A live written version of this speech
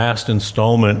Last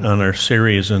installment on our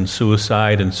series on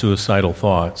suicide and suicidal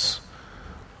thoughts.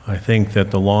 I think that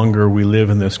the longer we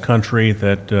live in this country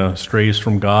that strays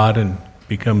from God and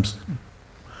becomes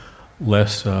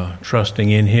less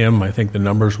trusting in Him, I think the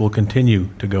numbers will continue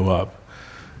to go up.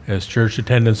 As church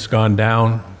attendance has gone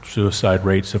down, suicide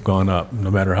rates have gone up, no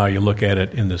matter how you look at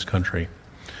it in this country.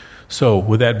 So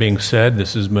with that being said,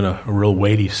 this has been a real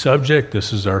weighty subject.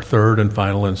 This is our third and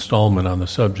final installment on the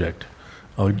subject.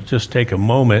 I'll just take a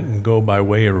moment and go by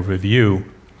way of review.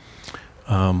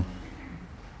 The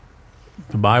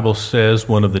Bible says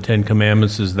one of the 10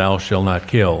 commandments is thou shalt not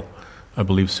kill. I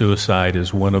believe suicide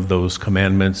is one of those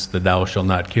commandments, the thou shalt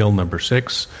not kill, number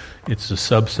 6. It's a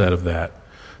subset of that.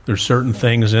 There's certain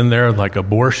things in there like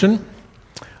abortion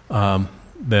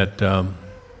that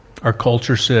our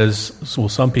culture says, well,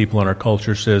 some people in our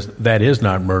culture says that is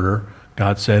not murder.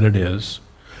 God said it is.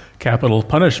 Capital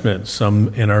punishment,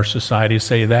 some in our society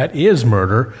say that is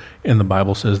murder, and the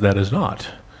Bible says that is not.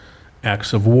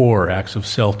 Acts of war, acts of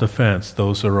self-defense,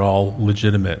 those are all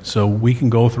legitimate. So we can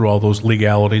go through all those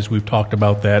legalities. We've talked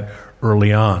about that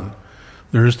early on.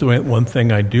 There's the one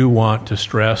thing I do want to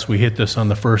stress. We hit this on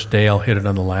the first day, I'll hit it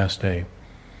on the last day.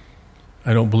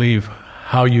 I don't believe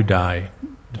how you die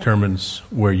determines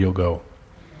where you'll go.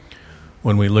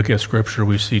 When we look at Scripture,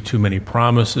 we see too many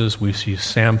promises. We see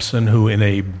Samson, who in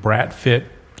a brat fit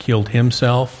killed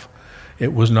himself.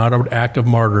 It was not an act of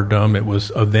martyrdom. It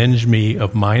was avenge me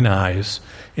of mine eyes.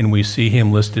 And we see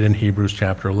him listed in Hebrews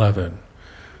chapter 11.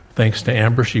 Thanks to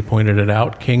Amber, she pointed it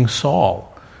out. King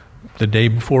Saul, the day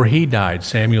before he died,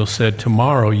 Samuel said,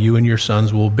 tomorrow you and your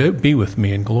sons will be with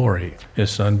me in glory.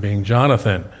 His son being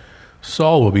Jonathan.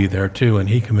 Saul will be there too, and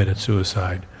he committed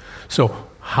suicide. So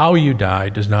how you die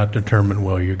does not determine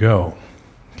where you go,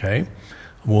 okay?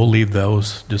 We'll leave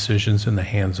those decisions in the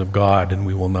hands of God, and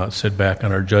we will not sit back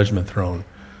on our judgment throne.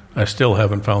 I still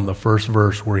haven't found the first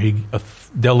verse where he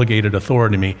delegated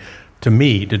authority to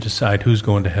me to decide who's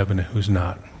going to heaven and who's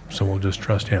not. So we'll just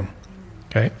trust him,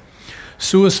 okay?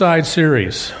 Suicide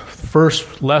series.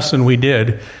 First lesson we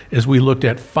did is we looked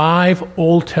at 5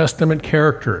 Old Testament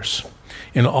characters,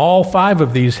 and all 5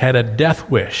 of these had a death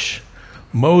wish.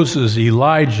 Moses,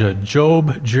 Elijah,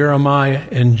 Job, Jeremiah,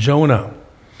 and Jonah.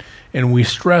 And we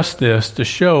stress this to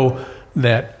show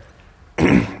that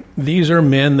these are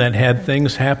men that had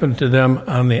things happen to them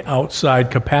on the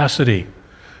outside capacity.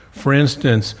 For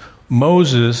instance,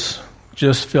 Moses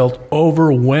just felt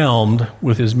overwhelmed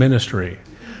with his ministry.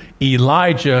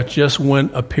 Elijah just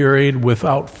went a period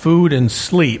without food and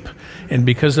sleep, and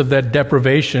because of that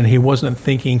deprivation, he wasn't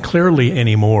thinking clearly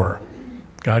anymore.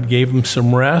 God gave him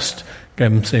some rest,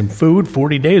 gave him some food,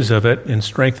 40 days of it, and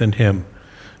strengthened him.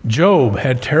 Job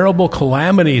had terrible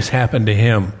calamities happen to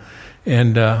him,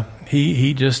 and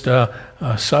he just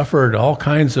suffered all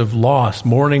kinds of loss,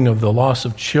 mourning of the loss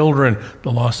of children,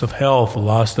 the loss of health, the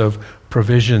loss of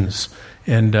provisions.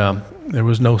 And there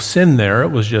was no sin there. It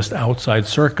was just outside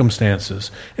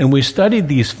circumstances. And we studied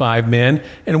these 5 men,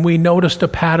 and we noticed a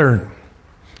pattern.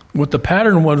 What the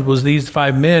pattern was these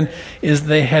 5 men is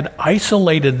they had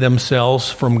isolated themselves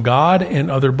from God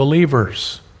and other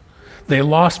believers. They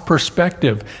lost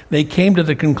perspective. They came to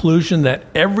the conclusion that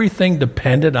everything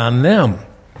depended on them,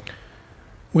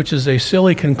 which is a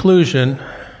silly conclusion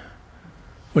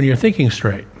when you're thinking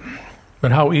straight.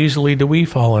 But how easily do we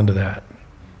fall into that?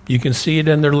 You can see it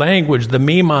in their language. The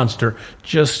me monster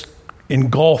just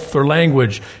engulfed their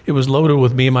language. It was loaded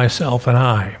with me, myself, and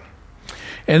I.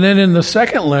 And then in the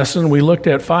second lesson, we looked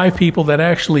at 5 people that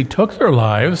actually took their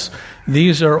lives.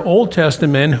 These are Old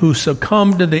Testament men who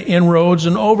succumbed to the inroads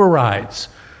and overrides.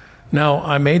 Now,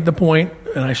 I made the point,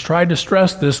 and I tried to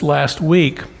stress this last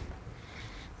week,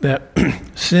 that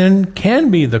sin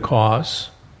can be the cause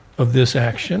of this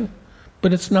action,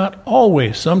 but it's not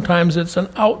always. Sometimes it's an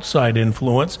outside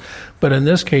influence, but in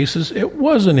this case, it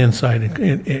was an inside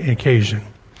occasion.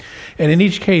 And in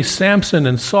each case, Samson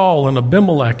and Saul and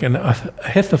Abimelech and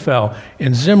Ahithophel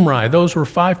and Zimri, those were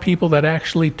 5 people that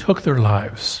actually took their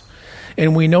lives.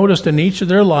 And we noticed in each of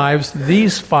their lives,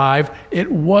 these 5, it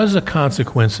was a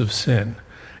consequence of sin.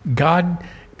 God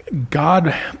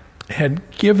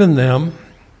had given them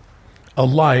a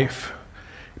life,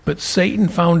 but Satan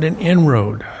found an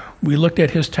inroad. We looked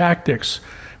at his tactics.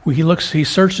 He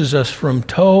searches us from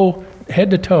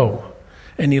head to toe,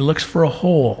 and he looks for a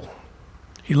hole.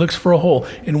 He looks for a hole.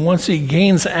 And once he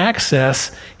gains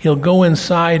access, he'll go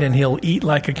inside and he'll eat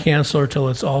like a cancer till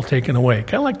it's all taken away.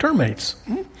 Kind of like termites.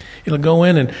 It'll go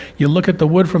in and you look at the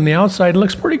wood from the outside, it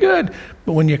looks pretty good.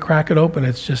 But when you crack it open,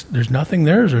 it's just, there's nothing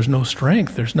there. There's no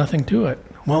strength. There's nothing to it.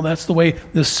 Well, that's the way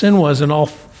this sin was in all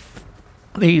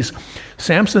these.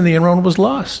 Samson, the inroad was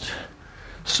lust.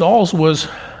 Saul's was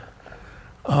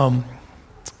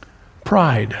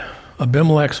pride.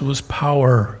 Abimelech's was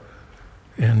power.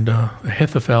 And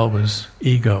Ahithophel was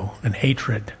ego and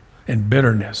hatred and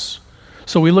bitterness.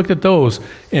 So we looked at those,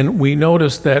 and we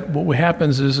noticed that what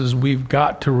happens is we've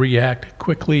got to react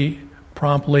quickly,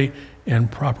 promptly,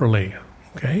 and properly.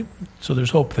 Okay? So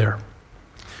there's hope there.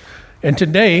 And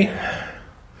today,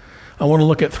 I want to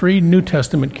look at 3 New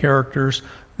Testament characters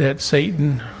that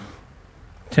Satan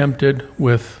tempted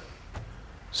with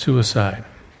suicide.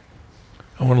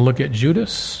 I want to look at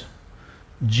Judas,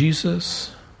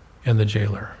 Jesus, and the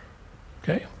jailer.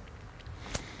 Okay?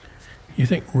 You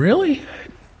think, really?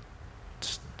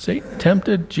 Satan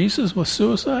tempted Jesus with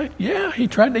suicide? Yeah, he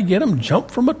tried to get him jump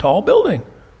from a tall building.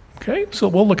 Okay? So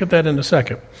we'll look at that in a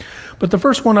second. But the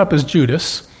first one up is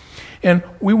Judas. And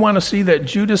we want to see that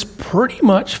Judas pretty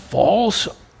much falls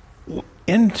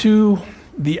into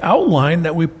the outline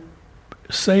that we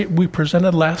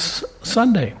presented last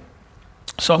Sunday.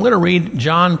 So I'm going to read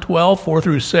John 12, 4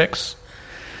 through 6.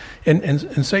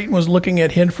 And Satan was looking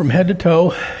at him from head to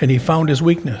toe, and he found his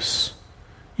weakness.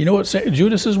 You know what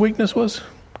Judas's weakness was?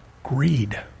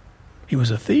 Greed. He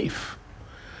was a thief.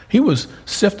 He was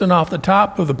sifting off the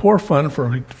top of the poor fund for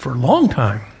a long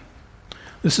time.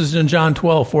 This is in John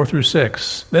 12, 4 through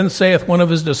 6. Then saith one of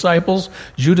his disciples,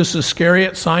 Judas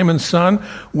Iscariot, Simon's son,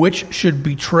 which should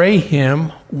betray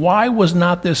him, why was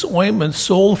not this ointment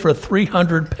sold for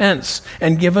 300 pence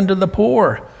and given to the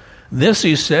poor? This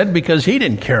he said because he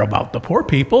didn't care about the poor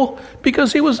people,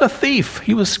 because he was a thief.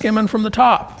 He was skimming from the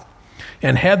top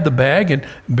and had the bag and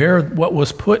bare what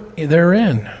was put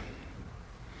therein.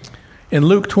 In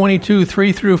Luke 22,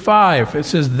 3 through 5, it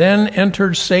says, Then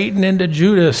entered Satan into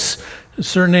Judas,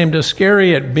 surnamed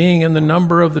Iscariot, being in the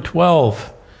number of the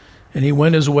 12. And he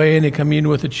went his way, and he communed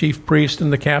with the chief priest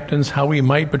and the captains, how he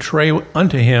might betray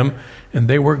unto him. And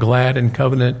they were glad and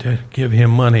covenant to give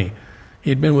him money. He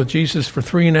had been with Jesus for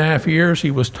 3.5 years. He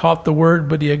was taught the word,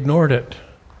 but he ignored it.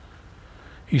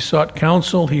 He sought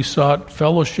counsel. He sought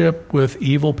fellowship with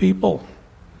evil people.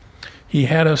 He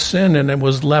had a sin, and it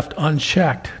was left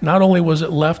unchecked. Not only was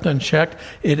it left unchecked,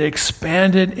 it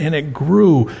expanded and it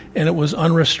grew, and it was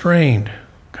unrestrained,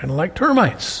 kind of like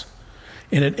termites,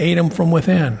 and it ate him from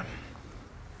within.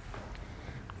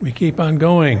 We keep on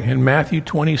going in Matthew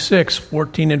 26,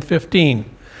 14 and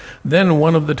 15. Then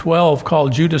one of the 12,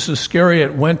 called Judas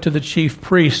Iscariot, went to the chief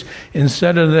priests and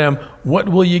said to them, What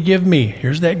will you give me?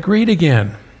 Here's that greed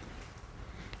again.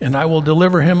 And I will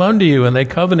deliver him unto you. And they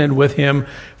covenanted with him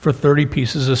for 30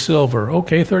 pieces of silver.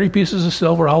 Okay, 30 pieces of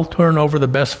silver, I'll turn over the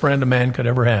best friend a man could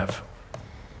ever have.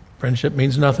 Friendship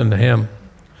means nothing to him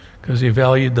because he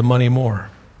valued the money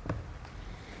more.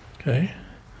 Okay?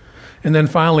 And then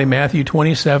finally, Matthew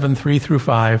 27, 3 through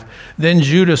 5. Then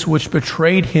Judas, which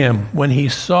betrayed him, when he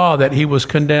saw that he was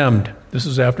condemned, this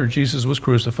is after Jesus was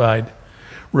crucified,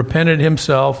 repented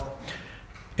himself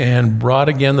and brought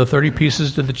again the 30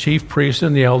 pieces to the chief priests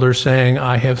and the elders, saying,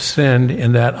 I have sinned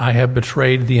in that I have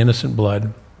betrayed the innocent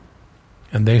blood.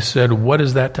 And they said, What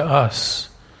is that to us?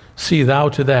 See thou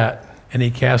to that. And he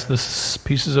cast the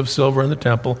pieces of silver in the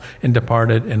temple and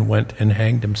departed and went and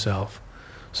hanged himself.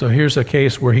 So here's a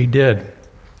case where he did.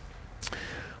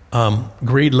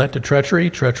 Greed led to treachery,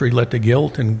 treachery led to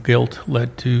guilt, and guilt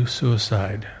led to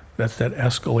suicide. That's that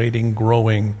escalating,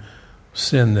 growing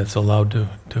sin that's allowed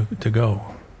to go.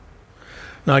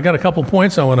 Now, I got a couple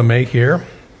points I want to make here.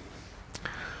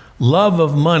 Love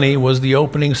of money was the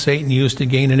opening Satan used to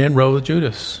gain an inroad with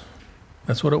Judas.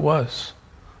 That's what it was.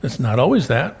 It's not always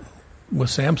that. With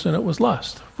Samson, it was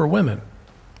lust for women,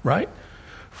 right?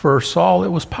 For Saul, it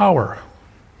was power,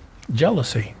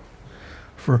 jealousy.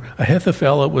 For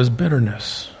Ahithophel, it was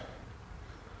bitterness.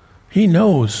 He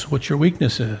knows what your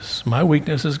weakness is. My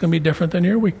weakness is going to be different than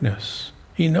your weakness.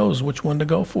 He knows which one to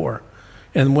go for.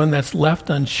 And when that's left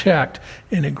unchecked,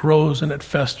 and it grows and it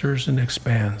festers and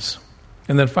expands.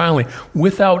 And then finally,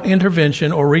 without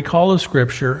intervention or recall of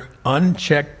Scripture,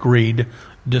 unchecked greed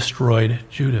destroyed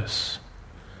Judas.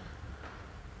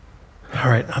 All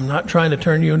right, I'm not trying to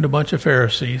turn you into a bunch of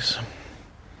Pharisees,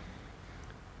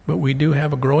 but we do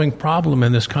have a growing problem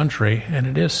in this country, and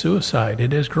it is suicide.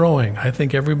 It is growing. I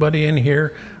think everybody in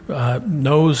here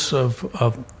knows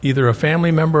of either a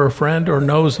family member or friend, or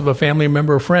knows of a family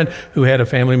member or friend who had a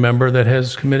family member that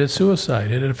has committed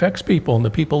suicide. It affects people, and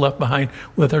the people left behind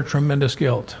with their tremendous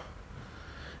guilt.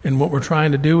 And what we're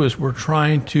trying to do is we're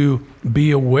trying to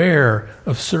be aware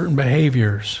of certain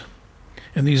behaviors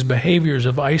And these behaviors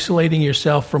of isolating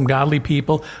yourself from godly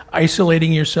people,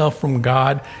 isolating yourself from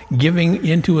God, giving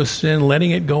into a sin,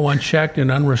 letting it go unchecked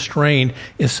and unrestrained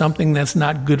is something that's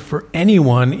not good for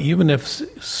anyone, even if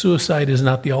suicide is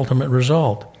not the ultimate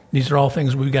result. These are all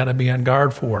things we've got to be on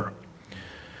guard for.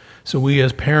 So we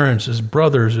as parents, as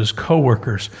brothers, as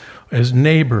coworkers, as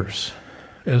neighbors,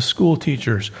 as school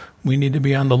teachers, we need to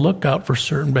be on the lookout for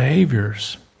certain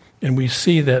behaviors. And we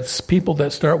see that people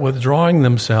that start withdrawing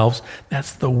themselves,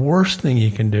 that's the worst thing you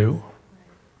can do.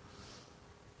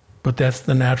 But that's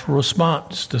the natural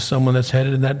response to someone that's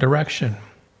headed in that direction.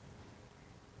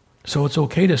 So it's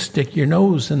okay to stick your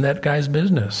nose in that guy's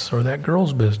business or that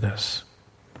girl's business.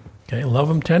 Okay, love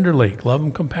them tenderly, love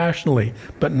them compassionately,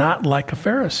 but not like a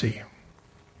Pharisee.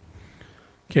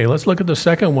 Okay, let's look at the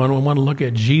second one. We want to look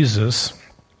at Jesus.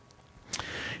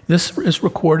 This is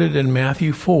recorded in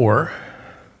Matthew 4.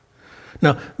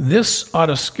 Now, this ought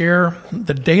to scare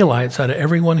the daylights out of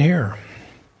everyone here.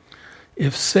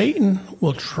 If Satan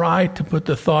will try to put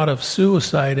the thought of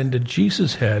suicide into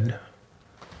Jesus' head,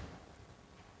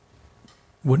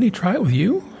 wouldn't he try it with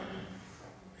you?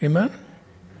 Amen?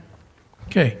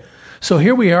 Okay, so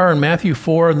here we are in Matthew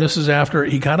 4, and this is after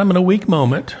he got him in a weak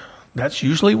moment. That's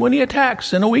usually when he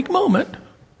attacks, in a weak moment.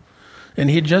 And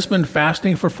he had just been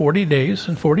fasting for 40 days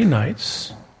and 40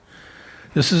 nights.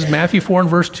 This is Matthew 4 and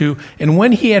verse 2. And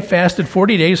when he had fasted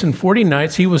 40 days and 40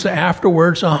 nights, he was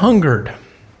afterwards a-hungered.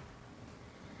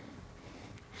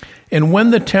 And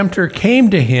when the tempter came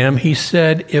to him, he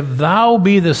said, If thou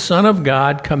be the Son of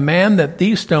God, command that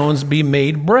these stones be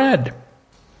made bread.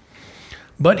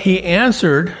 But he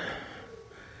answered,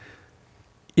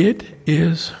 It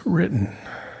is written.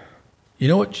 You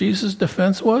know what Jesus'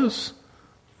 defense was?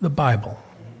 The Bible.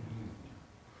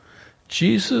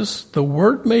 Jesus, the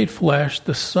Word made flesh,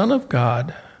 the Son of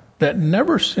God, that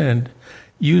never sinned,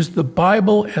 used the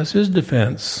Bible as his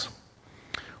defense.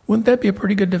 Wouldn't that be a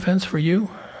pretty good defense for you?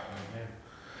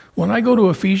 When I go to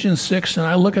Ephesians 6 and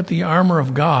I look at the armor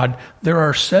of God, there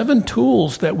are 7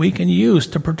 tools that we can use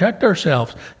to protect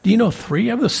ourselves. Do you know 3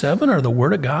 of the 7 are the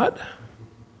Word of God?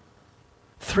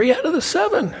 3 out of the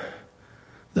 7.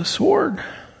 The sword,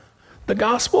 the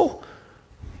gospel,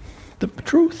 the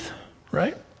truth,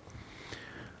 right?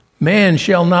 Man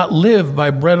shall not live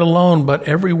by bread alone, but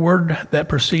every word that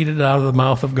proceeded out of the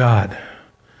mouth of God.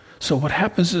 So what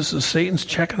happens is Satan's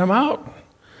checking him out.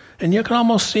 And you can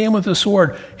almost see him with the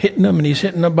sword hitting him, and he's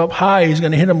hitting him up high. He's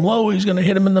going to hit him low. He's going to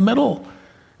hit him in the middle.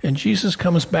 And Jesus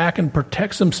comes back and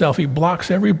protects himself. He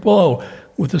blocks every blow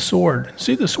with the sword.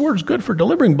 See, the sword's good for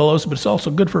delivering blows, but it's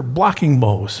also good for blocking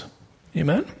blows.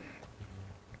 Amen?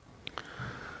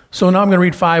 So now I'm going to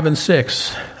read 5 and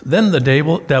 6. Then the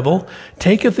devil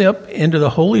taketh up into the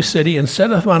holy city and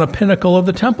setteth on a pinnacle of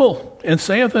the temple, and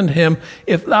saith unto him,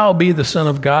 If thou be the Son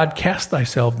of God, cast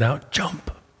thyself down.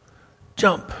 Jump.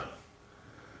 Jump.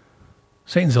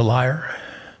 Satan's a liar.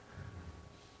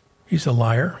 He's a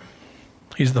liar.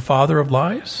 He's the father of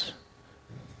lies.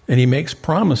 And he makes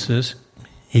promises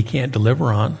he can't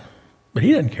deliver on. But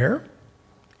he doesn't care.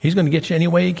 He's going to get you any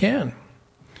way he can.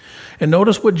 And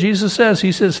notice what Jesus says.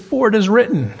 He says, For it is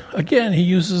written. Again, he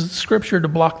uses Scripture to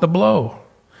block the blow.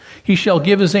 He shall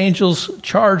give his angels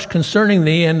charge concerning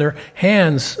thee, and their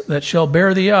hands that shall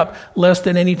bear thee up, lest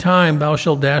at any time thou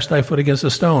shalt dash thy foot against a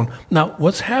stone. Now,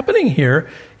 what's happening here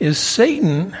is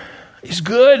Satan is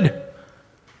good.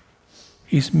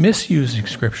 He's misusing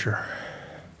Scripture.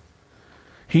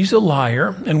 He's a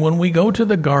liar. And when we go to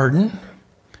the garden,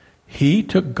 he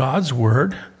took God's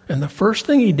word, and the first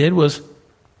thing he did was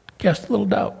cast a little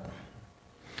doubt.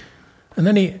 And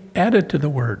then he added to the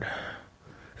word.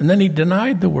 And then he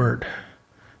denied the word.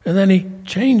 And then he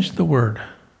changed the word.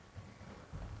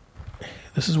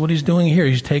 This is what he's doing here.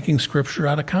 He's taking Scripture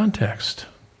out of context.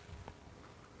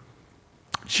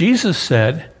 Jesus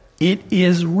said, It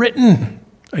is written.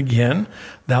 Again,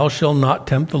 thou shalt not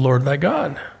tempt the Lord thy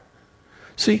God.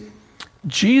 See,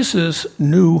 Jesus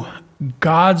knew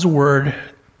God's word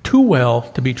too well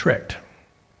to be tricked.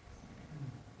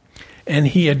 And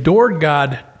he adored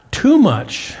God too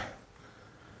much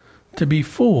to be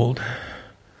fooled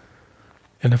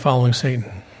into following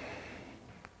Satan.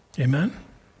 Amen?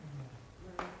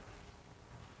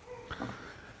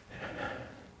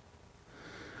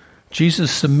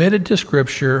 Jesus submitted to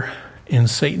Scripture and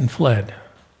Satan fled.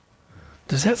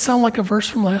 Does that sound like a verse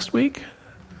from last week?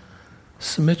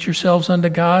 Submit yourselves unto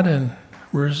God and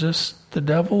resist the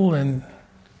devil and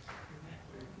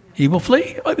he will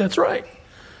flee? Oh, that's right.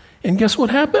 And guess what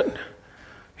happened?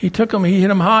 He took him, he hit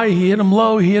him high, he hit him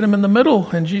low, he hit him in the middle,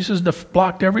 and Jesus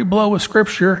blocked every blow with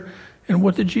Scripture. And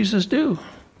what did Jesus do?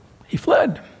 He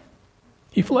fled.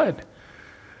 He fled.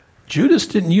 Judas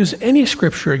didn't use any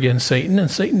scripture against Satan,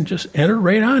 and Satan just entered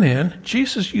right on in.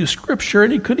 Jesus used scripture,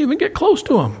 and he couldn't even get close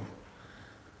to him.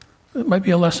 That might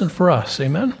be a lesson for us.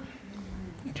 Amen?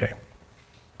 Okay.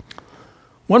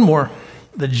 One more.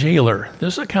 The jailer.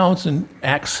 This accounts in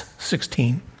Acts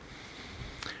 16.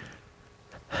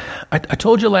 I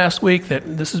told you last week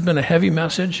that this has been a heavy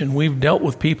message, and we've dealt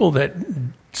with people that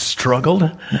struggled.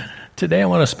 Today I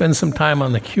want to spend some time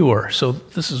on the cure. So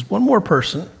this is one more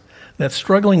person that's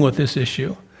struggling with this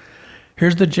issue.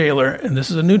 Here's the jailer, and this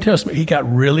is a New Testament. He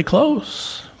got really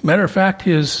close. Matter of fact,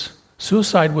 his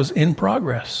suicide was in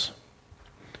progress.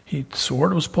 His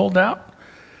sword was pulled out.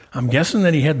 I'm guessing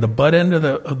that he had the butt end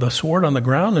of the sword on the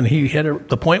ground, and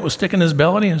the point was sticking in his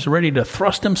belly, and he was ready to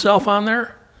thrust himself on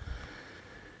there.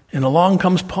 And along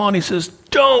comes Paul, and he says,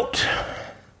 "Don't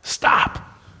stop."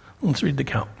 Let's read the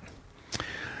count.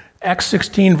 Acts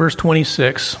 16, verse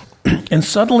 26. And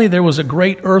suddenly there was a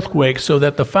great earthquake, so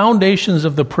that the foundations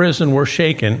of the prison were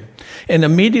shaken, and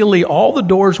immediately all the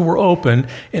doors were opened,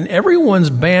 and everyone's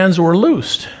bands were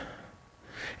loosed.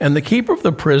 And the keeper of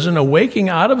the prison, awaking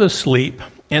out of his sleep,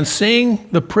 and seeing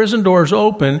the prison doors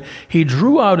open, he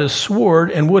drew out his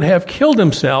sword and would have killed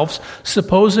himself,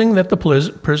 supposing that the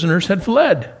prisoners had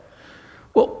fled.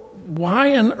 Well,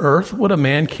 why on earth would a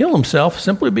man kill himself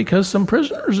simply because some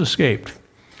prisoners escaped?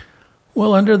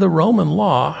 Well, under the Roman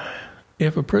law,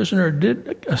 if a prisoner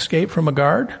did escape from a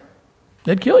guard,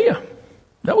 they'd kill you.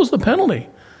 That was the penalty.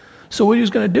 So what he was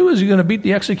going to do is he's going to beat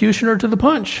the executioner to the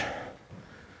punch.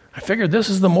 I figured this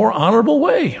is the more honorable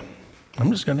way.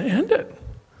 I'm just going to end it.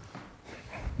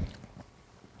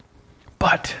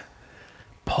 But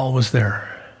Paul was there.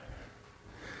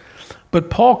 But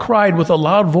Paul cried with a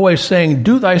loud voice, saying,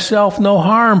 "Do thyself no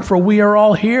harm, for we are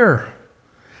all here."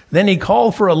 Then he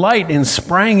called for a light and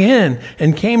sprang in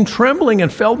and came trembling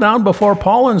and fell down before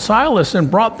Paul and Silas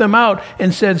and brought them out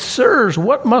and said, "Sirs,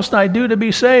 what must I do to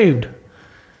be saved?"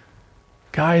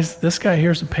 Guys, this guy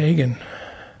here's a pagan.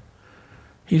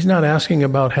 He's not asking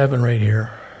about heaven right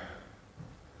here.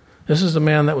 This is a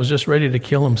man that was just ready to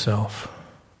kill himself.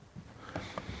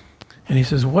 And he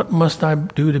says, "What must I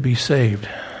do to be saved?"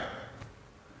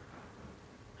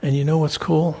 And you know what's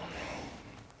cool?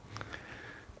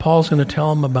 Paul's going to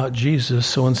tell him about Jesus,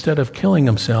 so instead of killing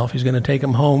himself, he's going to take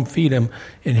him home, feed him,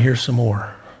 and hear some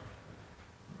more.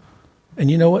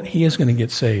 And you know what? He is going to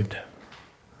get saved.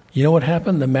 You know what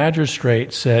happened? The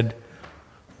magistrate said,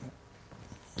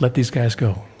 "Let these guys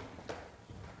go."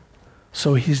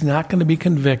 So he's not going to be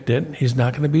convicted. He's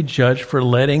not going to be judged for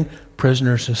letting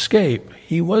prisoners escape.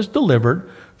 He was delivered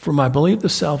from, I believe, the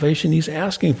salvation he's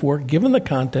asking for, given the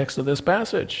context of this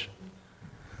passage.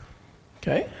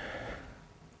 Okay?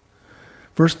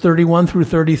 Verse 31 through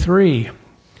 33.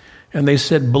 And they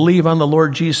said, "Believe on the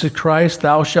Lord Jesus Christ,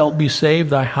 thou shalt be saved,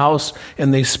 thy house.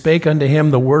 And they spake unto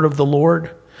him the word of the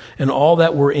Lord, and all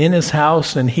that were in his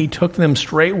house. And he took them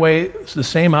straightway the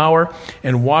same hour,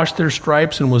 and washed their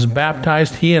stripes, and was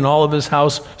baptized, he and all of his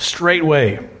house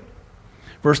straightway."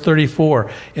 Verse 34,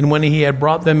 and when he had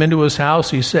brought them into his house,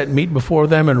 he set meat before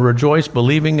them and rejoiced,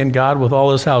 believing in God with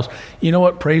all his house. You know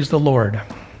what? Praise the Lord.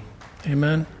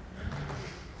 Amen.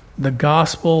 The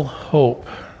gospel hope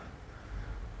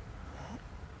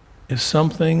is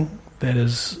something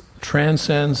that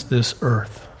transcends this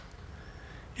earth.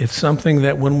 It's something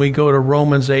that when we go to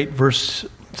Romans 8, verse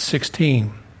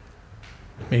 16,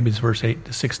 maybe it's verse 8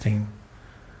 to 16,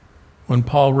 when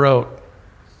Paul wrote,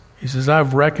 he says,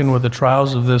 "I've reckoned with the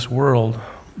trials of this world,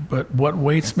 but what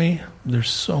waits me? There's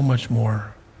so much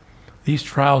more. These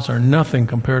trials are nothing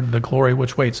compared to the glory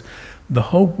which waits." The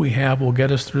hope we have will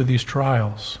get us through these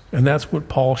trials, and that's what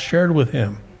Paul shared with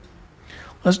him.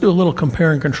 Let's do a little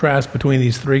compare and contrast between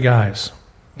these three guys,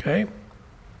 okay?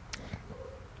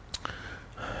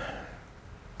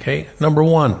 Okay, number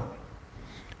one.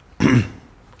 I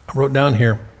wrote down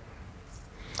here.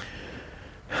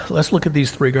 Let's look at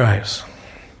these three guys.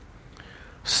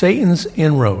 Satan's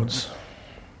inroads.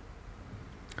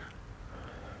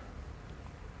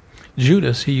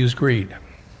 Judas, he used greed.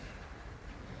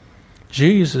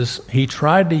 Jesus, he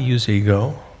tried to use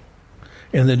ego.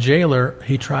 And the jailer,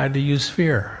 he tried to use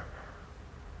fear.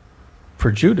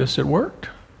 For Judas, it worked.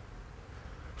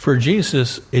 For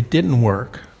Jesus, it didn't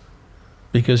work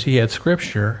because he had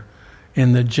scripture.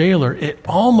 And the jailer, it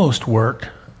almost worked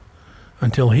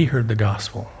until he heard the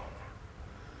gospel.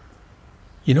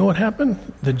 You know what happened?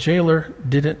 The jailer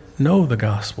didn't know the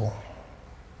gospel,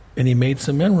 and he made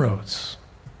some inroads.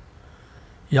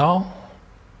 Y'all,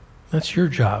 that's your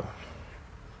job.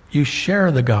 You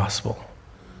share the gospel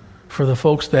for the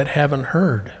folks that haven't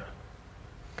heard.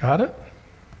 Got it?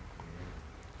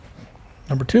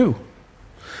 Number two,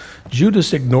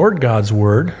 Judas ignored God's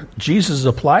word, Jesus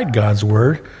applied God's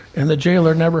word, and the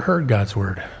jailer never heard God's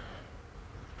word.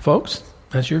 Folks,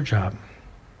 that's your job.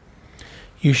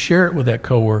 You share it with that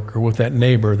coworker, with that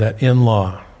neighbor, that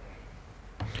in-law.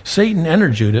 Satan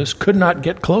entered Judas, could not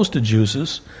get close to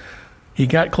Jesus. He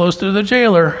got close to the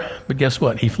jailer, but guess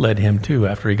what? He fled him too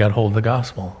after he got hold of the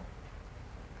gospel.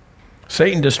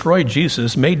 Satan destroyed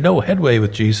Jesus, made no headway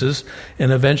with Jesus,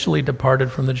 and eventually departed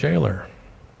from the jailer.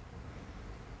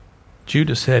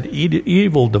 Judas had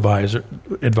evil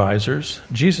advisors.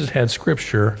 Jesus had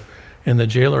Scripture, and the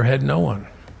jailer had no one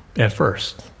at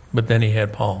first, but then he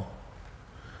had Paul.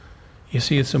 You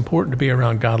see, it's important to be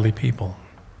around godly people.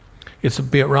 It's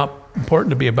important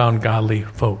to be around godly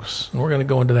folks. And we're going to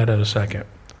go into that in a second.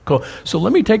 Cool. So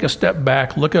let me take a step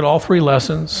back, look at all three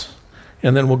lessons,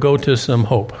 and then we'll go to some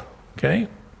hope. Okay?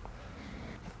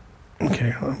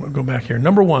 Okay, we'll go back here.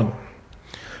 Number 1,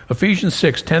 Ephesians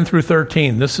 6, 10 through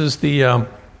 13. This is the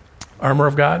armor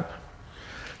of God.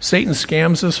 Satan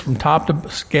scans us from top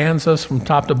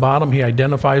to bottom. He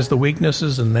identifies the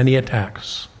weaknesses, and then he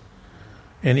attacks.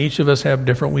 And each of us have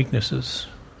different weaknesses.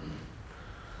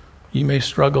 You may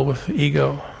struggle with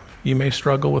ego. You may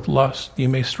struggle with lust. You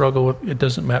may struggle with, it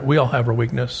doesn't matter. We all have our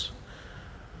weakness.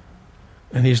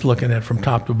 And he's looking at from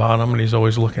top to bottom, and he's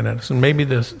always looking at us. And maybe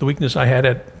the weakness I had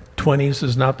at 20s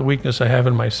is not the weakness I have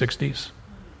in my 60s.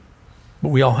 But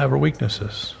we all have our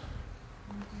weaknesses.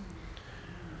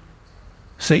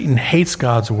 Satan hates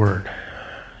God's word.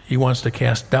 He wants to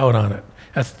cast doubt on it.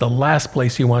 That's the last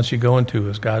place he wants you going to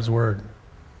is God's word.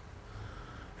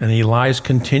 And he lies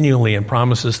continually and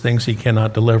promises things he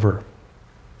cannot deliver.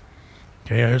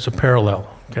 Okay, there's a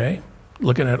parallel. Okay,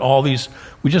 looking at all these,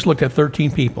 we just looked at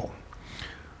 13 people.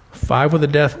 5 with a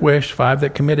death wish, 5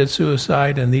 that committed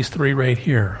suicide, and these 3 right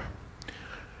here.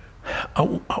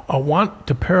 I want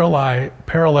to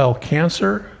parallel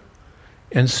cancer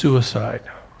and suicide.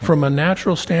 From a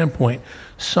natural standpoint,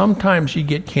 sometimes you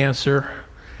get cancer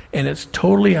and it's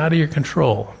totally out of your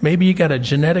control. Maybe you got a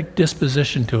genetic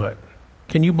disposition to it.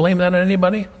 Can you blame that on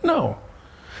anybody? No.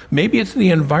 Maybe it's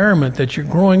the environment that you're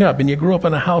growing up, and you grew up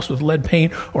in a house with lead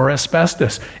paint or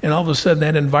asbestos, and all of a sudden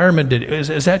that environment did.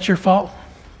 Is that your fault?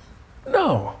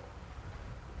 No.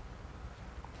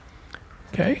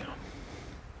 Okay?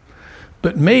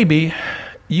 But maybe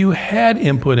you had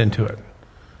input into it.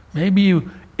 Maybe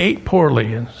you ate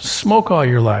poorly and smoked all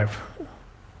your life.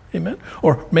 Amen?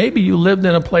 Or maybe you lived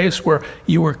in a place where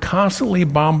you were constantly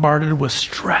bombarded with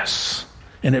stress,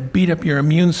 and it beat up your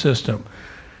immune system.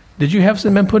 Did you have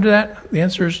some input to that? The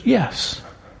answer is yes.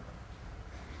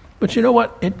 But you know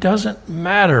what? It doesn't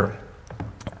matter.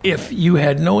 If you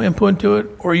had no input to it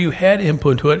or you had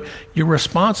input to it, your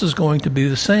response is going to be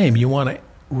the same. You want to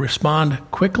respond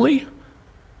quickly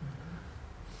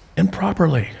and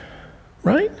properly,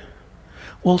 right?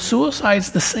 Well,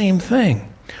 suicide's the same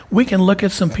thing. We can look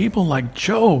at some people like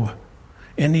Job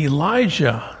and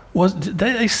Elijah. Did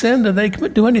they sin? Did they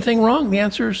do anything wrong? The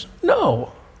answer is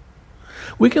no.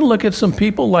 We can look at some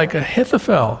people like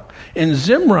Ahithophel and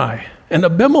Zimri and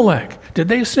Abimelech. Did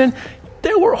they sin?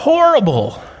 They were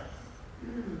horrible.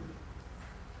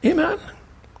 Amen?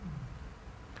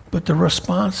 But the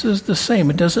response is the same.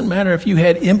 It doesn't matter if you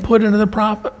had input into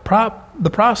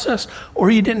the process or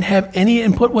you didn't have any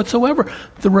input whatsoever.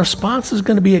 The response is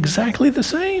going to be exactly the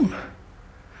same.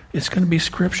 It's going to be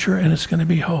Scripture and it's going to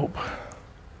be hope.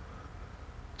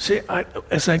 See,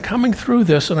 as I'm coming through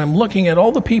this and I'm looking at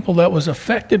all the people that was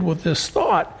affected with this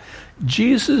thought,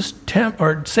 Satan's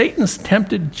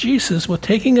tempted Jesus with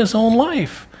taking his own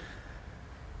life.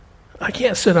 I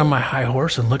can't sit on my high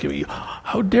horse and look at you.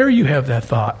 How dare you have that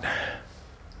thought?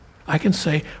 I can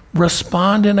say,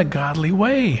 respond in a godly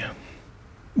way.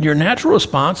 Your natural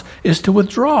response is to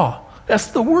withdraw. That's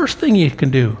the worst thing you can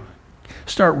do.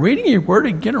 Start reading your word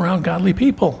and get around godly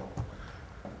people.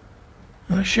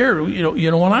 And I share, you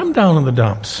know, when I'm down in the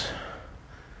dumps,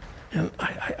 and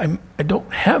I don't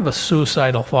have a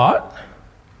suicidal thought,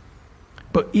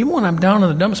 but even when I'm down in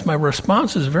the dumps, my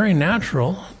response is very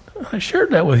natural. I shared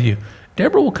that with you.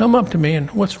 Deborah will come up to me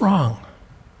and, what's wrong?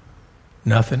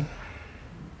 Nothing.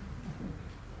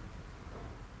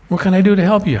 What can I do to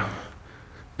help you?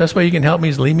 Best way you can help me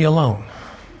is leave me alone.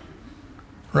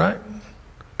 Right?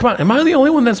 Come on, am I the only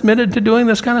one that's admitted to doing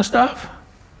this kind of stuff?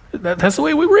 That's the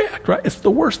way we react, right? It's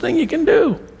the worst thing you can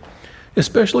do,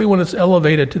 especially when it's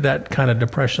elevated to that kind of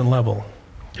depression level.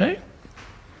 Okay?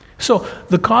 So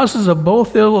the causes of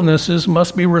both illnesses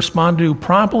must be responded to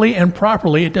promptly and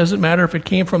properly. It doesn't matter if it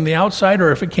came from the outside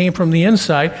or if it came from the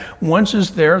inside. Once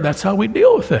it's there, that's how we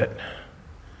deal with it.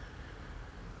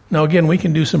 Now, again, we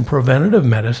can do some preventative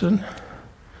medicine.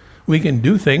 We can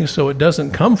do things so it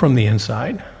doesn't come from the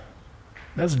inside.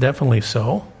 That's definitely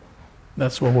so.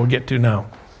 That's what we'll get to now.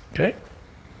 Okay?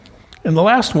 And the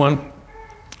last one,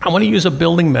 I want to use a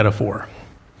building metaphor.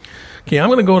 Okay, I'm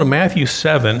going to go to Matthew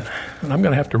 7, and I'm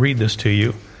going to have to read this to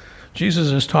you.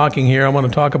 Jesus is talking here. I want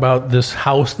to talk about this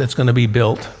house that's going to be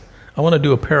built. I want to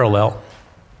do a parallel.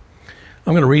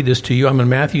 I'm going to read this to you. I'm in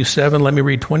Matthew 7. Let me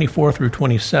read 24 through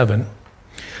 27.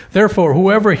 Therefore,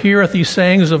 whoever heareth these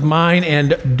sayings of mine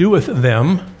and doeth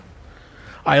them,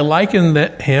 I liken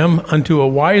him unto a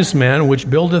wise man which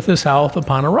buildeth his house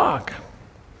upon a rock.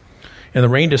 And the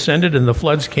rain descended, and the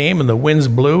floods came, and the winds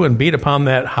blew and beat upon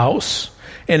that house,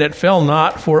 and it fell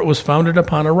not, for it was founded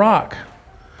upon a rock.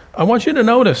 I want you to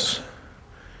notice,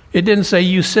 it didn't say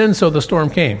you sinned, so the storm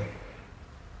came.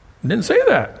 It didn't say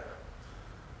that.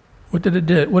 What did it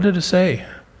do? What did it say?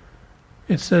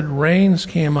 It said rains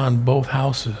came on both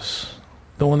houses,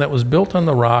 the one that was built on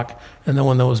the rock and the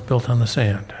one that was built on the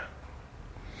sand.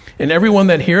 And everyone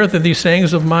that heareth of these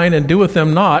sayings of mine and doeth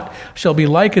them not shall be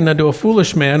likened unto a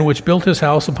foolish man which built his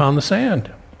house upon the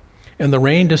sand. And the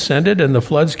rain descended, and the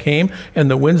floods came, and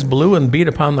the winds blew and beat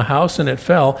upon the house, and it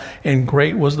fell, and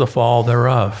great was the fall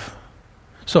thereof.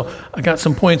 So I got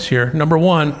some points here. Number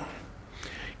one,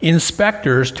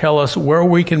 inspectors tell us where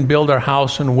we can build our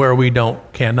house and where we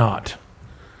cannot.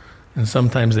 And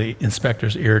sometimes the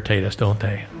inspectors irritate us, don't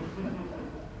they?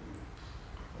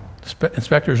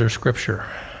 Inspectors are Scripture.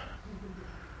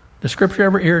 Does Scripture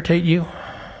ever irritate you?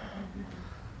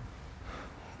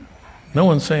 No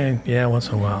one's saying, yeah, once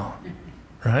in a while,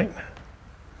 right?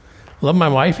 Love my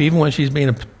wife even when she's being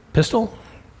a pistol,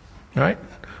 right?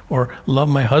 Or love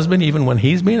my husband even when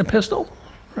he's being a pistol,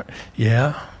 right?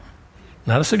 Yeah.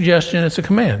 Not a suggestion, it's a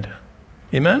command.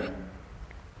 Amen?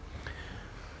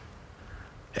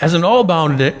 As in all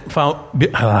buildings,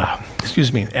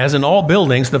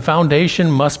 the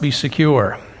foundation must be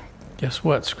secure. Guess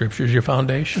what? Scripture is your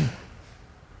foundation.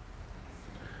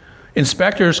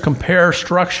 Inspectors compare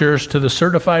structures to the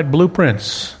certified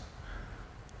blueprints.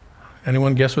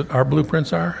 Anyone guess what our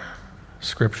blueprints are?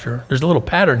 Scripture. There's a little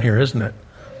pattern here, isn't it?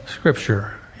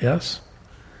 Scripture, yes?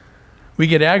 We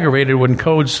get aggravated when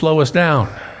codes slow us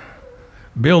down.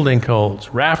 Building codes,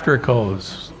 rafter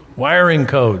codes, wiring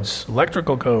codes,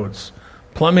 electrical codes,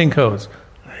 plumbing codes.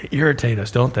 They irritate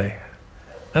us, don't they?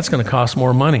 That's going to cost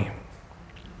more money.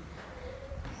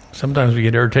 Sometimes we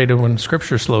get irritated when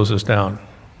Scripture slows us down.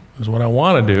 Is what I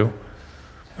want to do,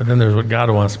 but then there's what God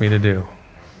wants me to do.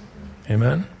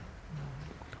 Amen?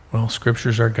 Well,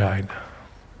 Scripture's our guide.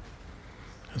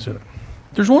 That's it.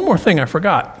 There's one more thing I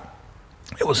forgot.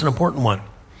 It was an important one.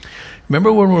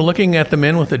 Remember when we're looking at the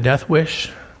men with the death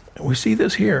wish? We see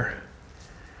this here.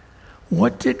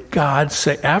 What did God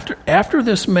say after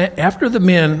the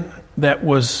man that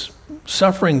was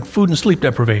suffering food and sleep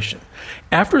deprivation?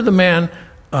 After the man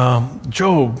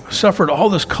Job suffered all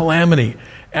this calamity,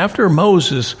 after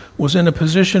Moses was in a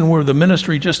position where the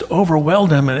ministry just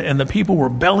overwhelmed him and the people were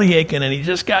belly aching and he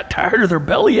just got tired of their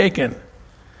belly aching,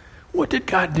 what did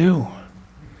God do?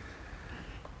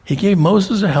 He gave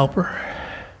Moses a helper,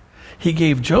 he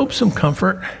gave Job some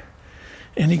comfort,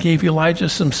 and he gave Elijah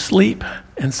some sleep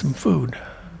and some food.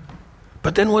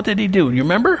 But then what did he do? You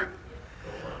remember?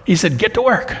 He said, get to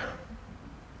work.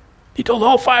 He told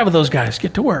all 5 of those guys,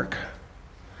 get to work.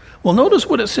 Well, notice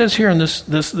what it says here in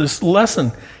this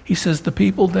lesson. He says the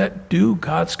people that do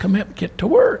God's commandment get to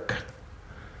work.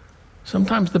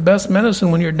 Sometimes the best medicine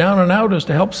when you're down and out is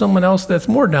to help someone else that's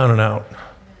more down and out.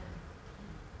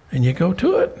 And you go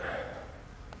to it.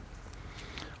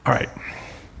 All right.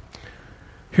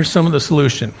 Here's some of the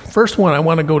solution. First one, I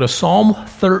want to go to Psalm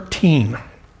 13.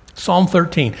 Psalm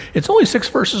 13. It's only 6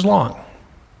 verses long.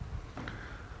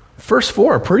 First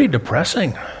 4 are pretty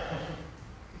depressing.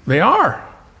 They are.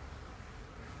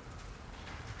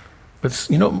 But,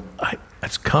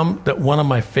 it's come that one of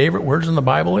my favorite words in the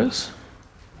Bible is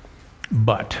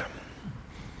but.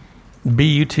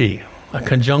 B-U-T, a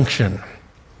conjunction.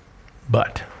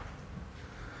 But.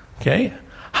 Okay?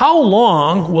 How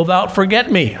long wilt thou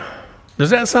forget me? Does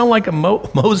that sound like a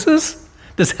Moses?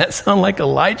 Does that sound like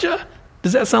Elijah?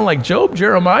 Does that sound like Job,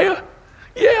 Jeremiah?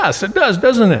 Yes, it does,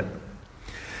 doesn't it?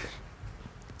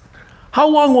 How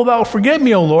long wilt thou forget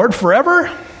me, O Lord,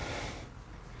 forever?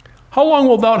 How long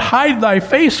wilt thou hide thy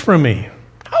face from me?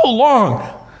 How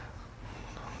long?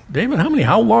 David,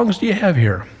 how longs do you have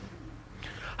here?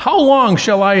 How long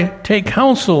shall I take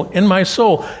counsel in my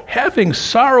soul, having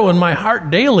sorrow in my heart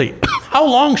daily? How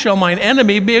long shall mine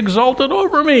enemy be exalted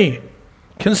over me?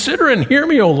 Consider and hear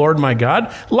me, O Lord my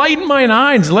God. Lighten mine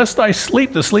eyes, lest I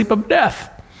sleep the sleep of death.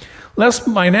 lest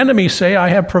mine enemies say, I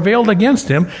have prevailed against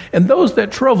him, and those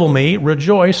that trouble me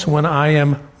rejoice when I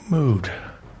am moved.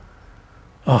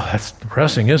 Oh, that's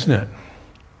depressing, isn't it?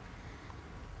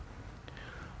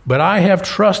 But I have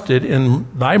trusted in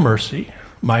thy mercy.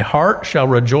 My heart shall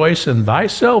rejoice in thy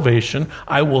salvation.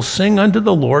 I will sing unto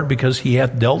the Lord because he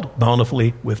hath dealt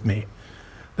bountifully with me.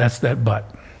 That's that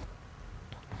but.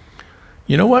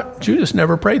 You know what? Judas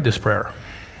never prayed this prayer.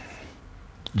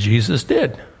 Jesus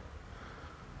did.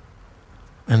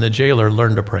 And the jailer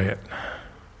learned to pray it.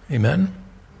 Amen?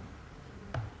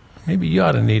 Maybe you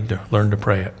ought to need to learn to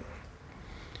pray it.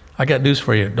 I got news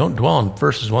for you. Don't dwell on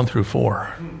verses 1 through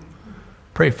 4.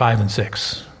 Pray 5 and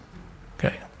 6.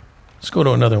 Okay? Let's go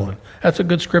to another one. That's a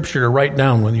good scripture to write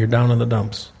down when you're down in the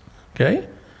dumps. Okay?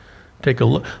 Take a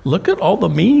look. Look at all the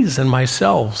me's and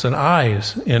myself's and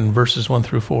I's in verses 1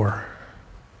 through 4.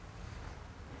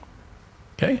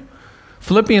 Okay?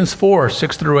 Philippians 4,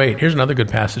 6 through 8. Here's another good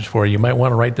passage for you. You might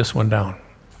want to write this one down.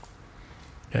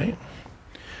 Okay?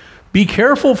 Be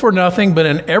careful for nothing, but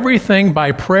in everything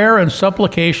by prayer and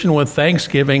supplication with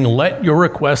thanksgiving, let your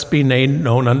requests be made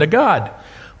known unto God.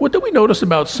 What do we notice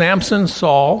about Samson,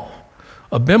 Saul,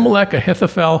 Abimelech,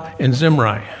 Ahithophel, and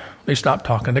Zimri? They stopped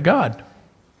talking to God.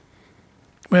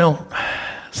 Well,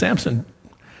 Samson,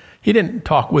 he didn't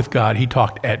talk with God, he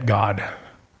talked at God.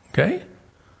 Okay?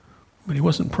 But he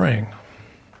wasn't praying.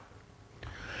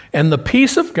 And the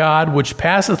peace of God, which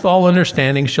passeth all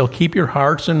understanding, shall keep your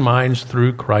hearts and minds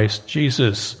through Christ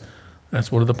Jesus. That's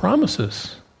one of the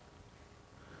promises.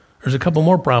 There's a couple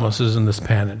more promises in this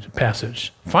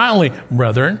passage. Finally,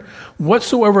 brethren,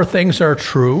 whatsoever things are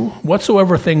true,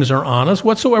 whatsoever things are honest,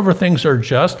 whatsoever things are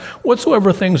just,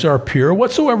 whatsoever things are pure,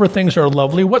 whatsoever things are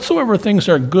lovely, whatsoever things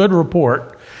are good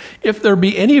report, if there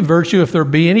be any virtue, if there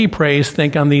be any praise,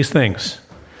 think on these things.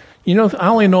 You know, I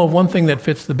only know of one thing that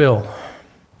fits the bill.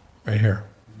 Right here.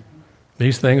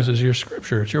 These things is your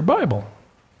scripture. It's your Bible.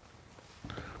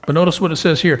 But notice what it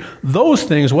says here. Those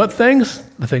things, what things?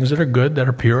 The things that are good, that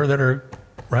are pure, that are,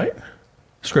 right?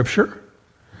 Scripture.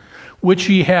 Which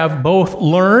ye have both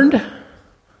learned.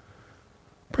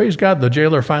 Praise God, the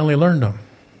jailer finally learned them.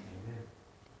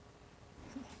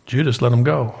 Judas let him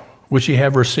go. Which ye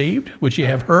have received, which ye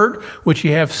have heard, which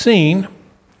ye have seen.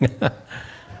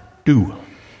 Do.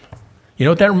 You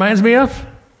know what that reminds me of?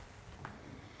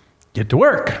 Get to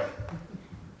work,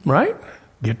 right?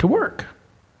 Get to work.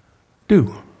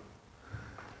 Do.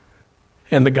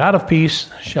 And the God of peace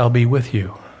shall be with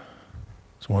you.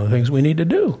 It's one of the things we need to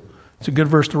do. It's a good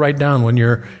verse to write down when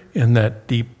you're in that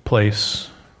deep place.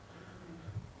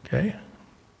 Okay?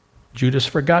 Judas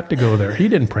forgot to go there. He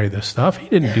didn't pray this stuff. He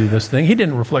didn't do this thing. He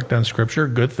didn't reflect on Scripture.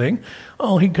 Good thing.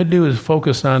 All he could do is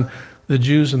focus on the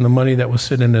Jews and the money that was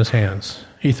sitting in his hands.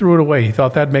 He threw it away. He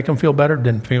thought that'd make him feel better.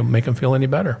 Didn't make him feel any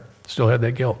better. Still had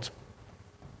that guilt.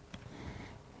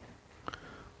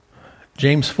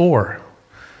 James 4.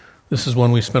 This is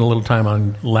one we spent a little time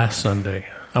on last Sunday.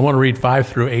 I want to read 5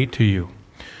 through 8 to you.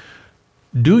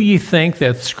 Do ye think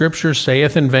that Scripture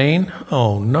saith in vain?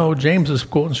 Oh, no, James is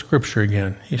quoting Scripture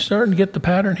again. You starting to get the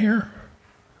pattern here?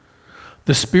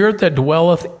 The Spirit that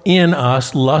dwelleth in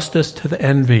us lusteth to the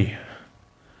envy,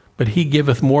 but he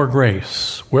giveth more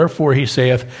grace. Wherefore he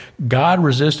saith, God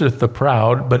resisteth the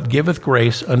proud, but giveth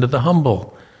grace unto the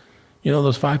humble. You know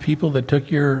those 5 people that took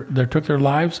their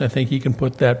lives? I think you can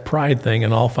put that pride thing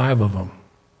in all 5 of them.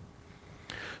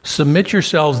 Submit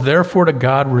yourselves therefore to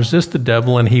God, resist the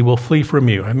devil, and he will flee from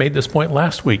you. I made this point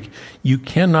last week. You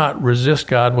cannot resist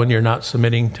God when you're not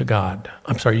submitting to God.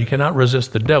 You cannot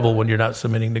resist the devil when you're not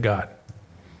submitting to God.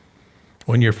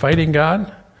 When you're fighting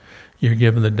God, you're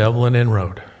giving the devil an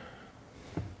inroad.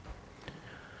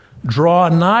 Draw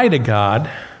nigh to God,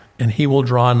 and he will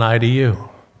draw nigh to you.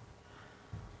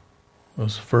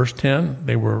 Those first 10,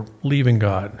 they were leaving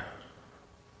God.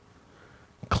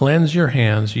 Cleanse your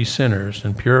hands, ye sinners,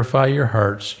 and purify your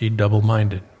hearts, ye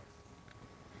double-minded.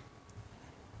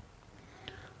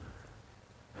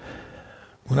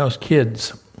 When I was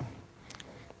kids,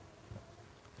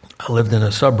 I lived in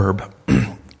a suburb,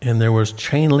 and there was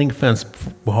chain link fence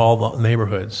for all the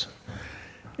neighborhoods.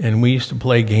 And we used to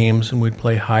play games, and we'd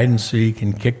play hide and seek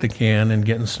and kick the can and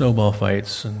get in snowball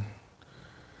fights. And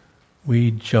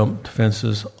we jumped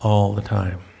fences all the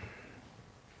time.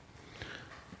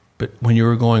 But when you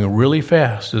were going really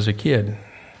fast as a kid,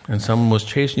 and someone was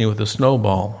chasing you with a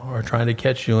snowball or trying to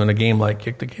catch you in a game like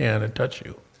kick the can and touch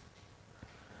you,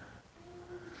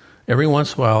 every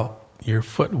once in a while, your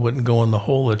foot wouldn't go in the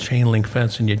hole of the chain link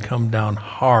fence and you'd come down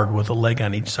hard with a leg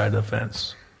on each side of the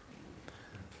fence.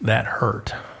 That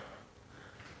hurt.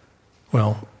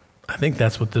 Well, I think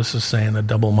that's what this is saying, a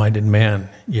double-minded man.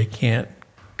 You can't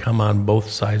come on both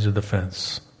sides of the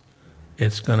fence.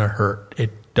 It's going to hurt.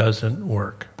 It doesn't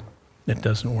work. It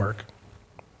doesn't work.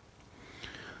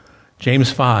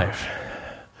 James 5.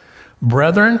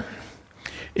 Brethren,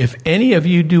 if any of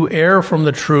you do err from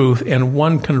the truth and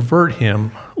one convert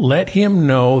him, let him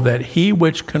know that he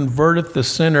which converteth the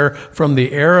sinner from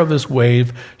the error of his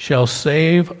ways shall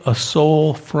save a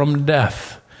soul from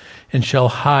death and shall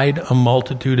hide a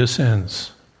multitude of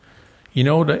sins. You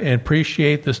know, to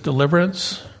appreciate this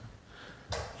deliverance,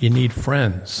 you need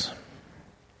friends.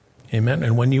 Amen.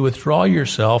 And when you withdraw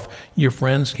yourself, your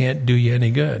friends can't do you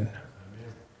any good.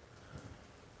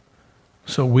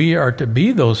 So we are to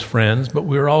be those friends, but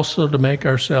we're also to make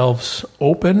ourselves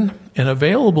open and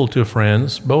available to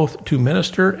friends, both to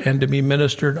minister and to be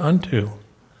ministered unto.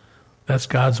 That's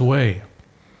God's way.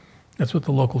 That's what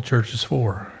the local church is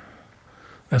for.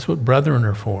 That's what brethren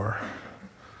are for.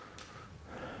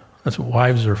 That's what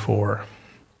wives are for.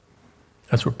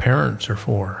 That's what parents are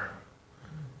for.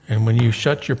 And when you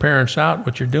shut your parents out,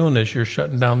 what you're doing is you're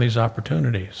shutting down these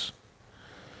opportunities.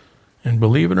 And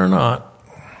believe it or not,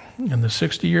 in the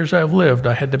 60 years I've lived,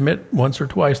 I had to admit once or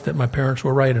twice that my parents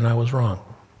were right and I was wrong.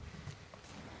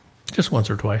 Just once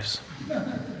or twice.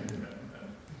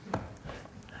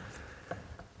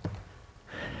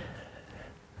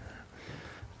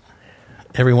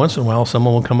 Every once in a while,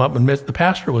 someone will come up and admit the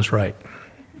pastor was right.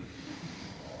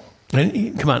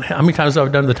 And come on, how many times have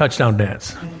I done the touchdown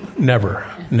dance? Never.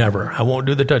 I won't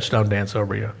do the touchdown dance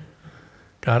over you.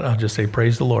 God, I'll just say,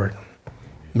 praise the Lord.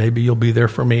 Maybe you'll be there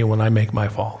for me when I make my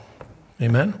fall.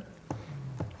 Amen?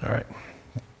 All right.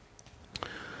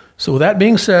 So with that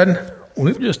being said,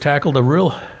 we've just tackled a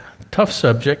real tough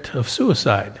subject of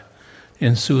suicide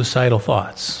and suicidal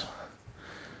thoughts.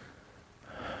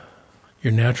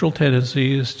 Your natural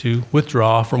tendency is to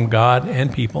withdraw from God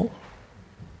and people.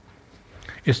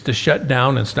 It's to shut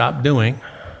down and stop doing.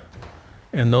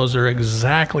 And those are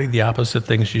exactly the opposite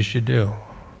things you should do.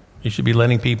 You should be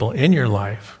letting people in your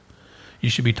life. You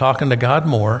should be talking to God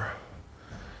more.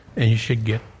 And you should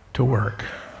get to work.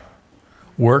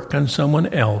 Work on someone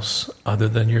else other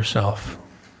than yourself.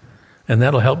 And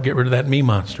that'll help get rid of that me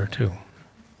monster too.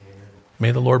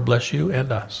 May the Lord bless you and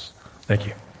us. Thank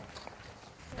you.